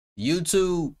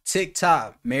YouTube,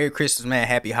 TikTok, Merry Christmas, man,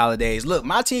 Happy Holidays. Look,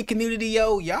 my team community,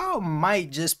 yo, y'all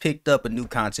might just picked up a new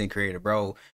content creator,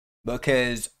 bro,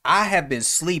 because I have been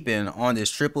sleeping on this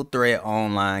triple threat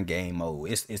online game mode.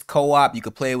 It's co-op, you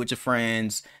can play it with your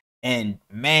friends, and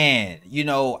man, you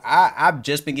know, I've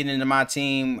just been getting into my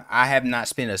team. I have not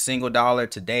spent a single dollar.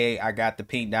 Today I got the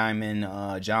pink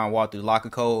diamond John Wall through the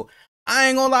locker code. I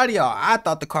ain't gonna lie to y'all, I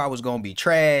thought the car was gonna be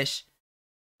trash.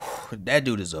 That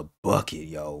dude is a bucket,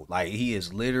 yo. Like, he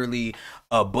is literally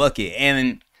a bucket.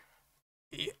 And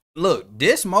look,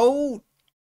 this mode,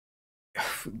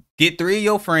 get 3 of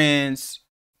your friends,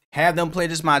 have them play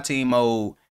this my team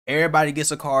mode. Everybody gets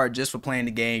a card just for playing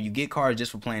the game. You get cards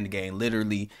just for playing the game,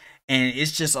 literally. And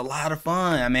it's just a lot of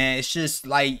fun. I mean, it's just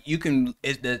like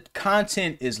the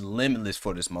content is limitless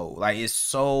for this mode. Like, it's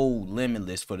so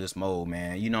limitless for this mode,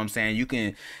 man. You know what I'm saying? You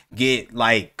can get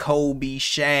like Kobe,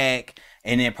 Shaq,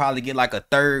 and then probably get like a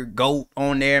third GOAT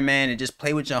on there, man, and just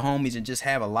play with your homies and just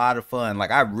have a lot of fun.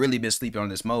 Like, I've really been sleeping on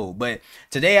this mode. But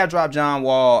today I dropped John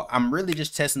Wall. I'm really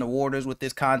just testing the waters with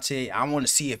this content. I want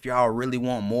to see if y'all really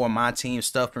want more of my team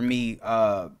stuff from me,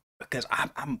 because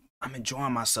I'm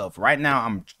enjoying myself right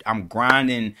now. I'm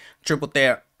grinding triple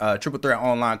threat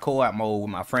online co-op mode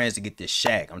with my friends to get this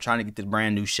Shaq. I'm trying to get this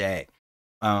brand new Shaq,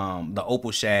 the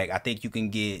Opal Shaq. I think you can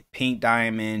get pink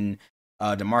diamond,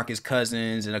 DeMarcus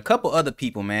Cousins, and a couple other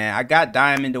people, man. I got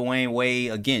Diamond Dwayne Wade,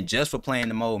 again, just for playing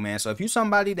the mode, man. So if you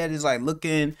somebody that is like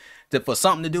looking for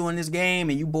something to do in this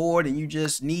game and you bored and you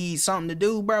just need something to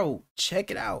do, bro, check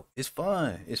it out. It's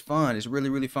fun. It's fun. It's really,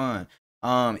 really fun.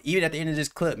 Even at the end of this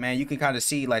clip, man, you can kind of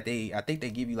see like I think they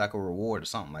give you like a reward or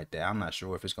something like that. I'm not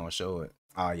sure if it's gonna show it.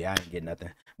 Oh yeah, I ain't getting nothing.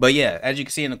 But yeah, as you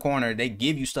can see in the corner, they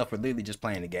give you stuff for literally just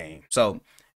playing the game. So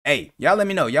hey, y'all let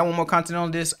me know. Y'all want more content on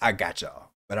this? I got y'all.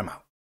 But I'm out.